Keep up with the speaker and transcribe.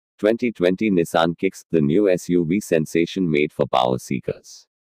2020 Nissan Kicks, the new SUV sensation made for power seekers.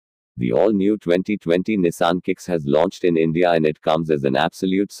 The all-new 2020 Nissan Kicks has launched in India and it comes as an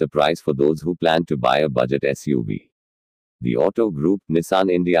absolute surprise for those who plan to buy a budget SUV. The auto group, Nissan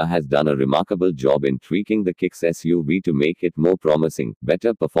India, has done a remarkable job in tweaking the Kicks SUV to make it more promising,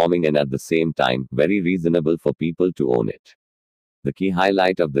 better performing and at the same time, very reasonable for people to own it. The key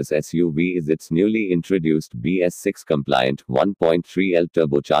highlight of this SUV is its newly introduced BS6 compliant 1.3L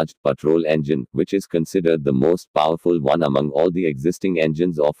turbocharged petrol engine, which is considered the most powerful one among all the existing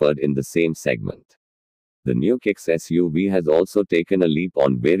engines offered in the same segment. The new Kicks SUV has also taken a leap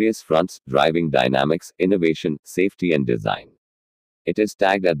on various fronts: driving dynamics, innovation, safety and design. It is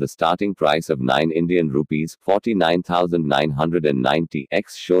tagged at the starting price of Indian rupees 49,990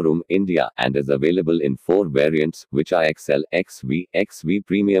 ex-showroom India and is available in 4 variants, which are XL, XV, XV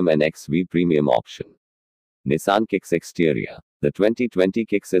Premium and XV Premium option. Nissan Kicks exterior. The 2020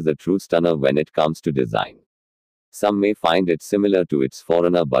 Kicks is a true stunner when it comes to design. Some may find it similar to its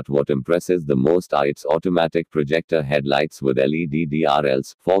forerunner, but what impresses the most are its automatic projector headlights with LED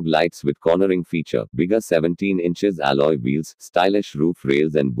DRLs, fog lights with cornering feature, bigger 17 inches alloy wheels, stylish roof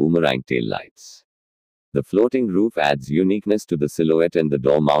rails and boomerang taillights. The floating roof adds uniqueness to the silhouette and the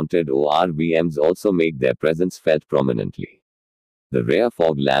door-mounted ORVMs also make their presence felt prominently. The rear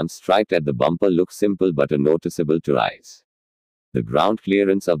fog lamps striped at the bumper look simple but are noticeable to eyes. The ground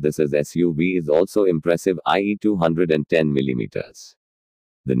clearance of this SUV is also impressive, i.e. 210 mm.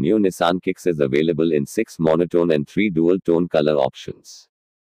 The new Nissan Kicks is available in 6 monotone and 3 dual-tone color options.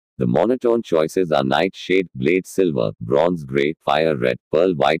 The monotone choices are night shade, blade silver, bronze gray, fire red,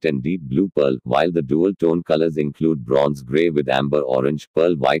 pearl white and deep blue pearl, while the dual-tone colors include bronze gray with amber orange,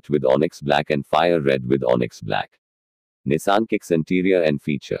 pearl white with onyx black and fire red with onyx black. Nissan Kicks interior and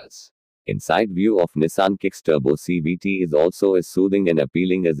features. Inside view of Nissan Kicks Turbo CVT is also as soothing and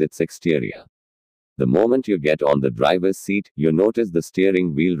appealing as its exterior. The moment you get on the driver's seat, you notice the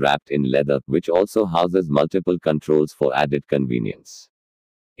steering wheel wrapped in leather, which also houses multiple controls for added convenience.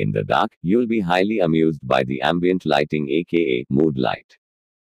 In the dark, you'll be highly amused by the ambient lighting, aka mood light.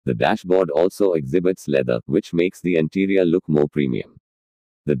 The dashboard also exhibits leather, which makes the interior look more premium.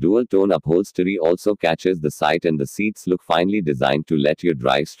 The dual-tone upholstery also catches the sight and the seats look finely designed to let you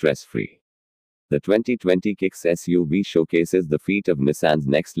drive stress-free. The 2020 Kicks SUV showcases the feat of Nissan's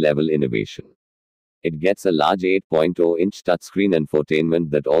next-level innovation. It gets a large 8.0-inch touchscreen infotainment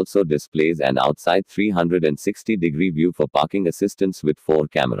that also displays an outside 360-degree view for parking assistance with 4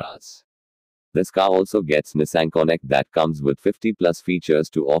 cameras. This car also gets Nissan Connect that comes with 50+ features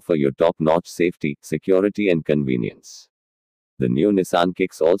to offer you top-notch safety, security and convenience. The new Nissan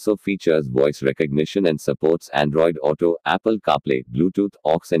Kicks also features voice recognition and supports Android Auto, Apple CarPlay, Bluetooth,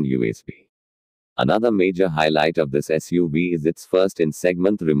 aux and USB. Another major highlight of this SUV is its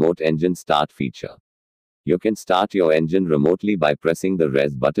first-in-segment remote engine start feature. You can start your engine remotely by pressing the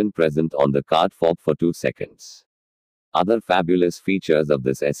res button present on the card fob for 2 seconds. Other fabulous features of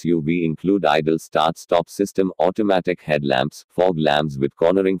this SUV include idle start-stop system, automatic headlamps, fog lamps with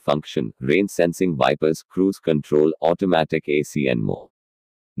cornering function, rain-sensing wipers, cruise control, automatic AC and more.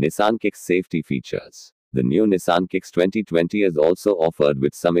 Nissan Kicks safety features. The new Nissan Kicks 2020 is also offered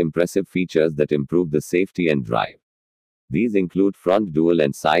with some impressive features that improve the safety and drive. These include front dual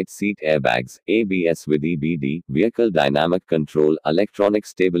and side seat airbags, ABS with EBD, vehicle dynamic control, electronic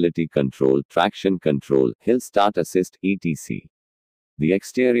stability control, traction control, hill start assist, etc. The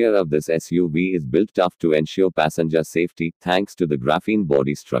exterior of this SUV is built tough to ensure passenger safety, thanks to the graphene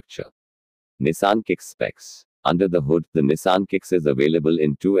body structure. Nissan Kicks specs. Under the hood, the Nissan Kicks is available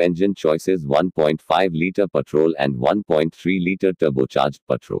in 2 engine choices: 1.5-liter petrol and 1.3-liter turbocharged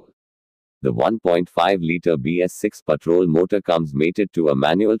petrol. The 1.5-liter BS6 petrol motor comes mated to a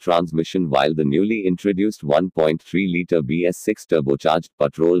manual transmission, while the newly introduced 1.3-liter BS6 turbocharged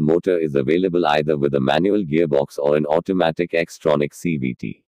petrol motor is available either with a manual gearbox or an automatic Xtronic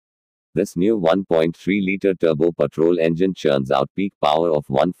CVT. This new 1.3-liter turbo petrol engine churns out peak power of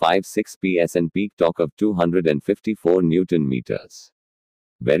 156 PS and peak torque of 254 Nm.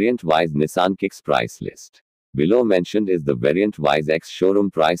 Variant-wise Nissan Kicks price list. Below mentioned is the variant-wise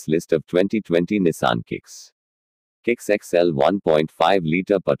ex-showroom price list of 2020 Nissan Kicks. Kicks XL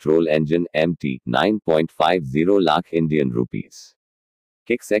 1.5-liter petrol engine, MT, 9.50 lakh Indian rupees.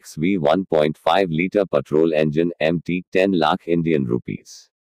 Kicks XV 1.5-liter petrol engine, MT, 10 lakh Indian rupees.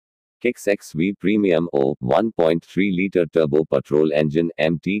 Kicks XV Premium O, 1.3-liter turbo petrol engine,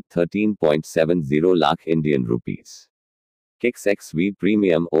 MT, 13.70 lakh Indian rupees. Kicks XV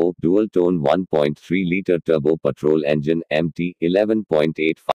Premium O, dual-tone 1.3-liter turbo petrol engine, MT, 11.85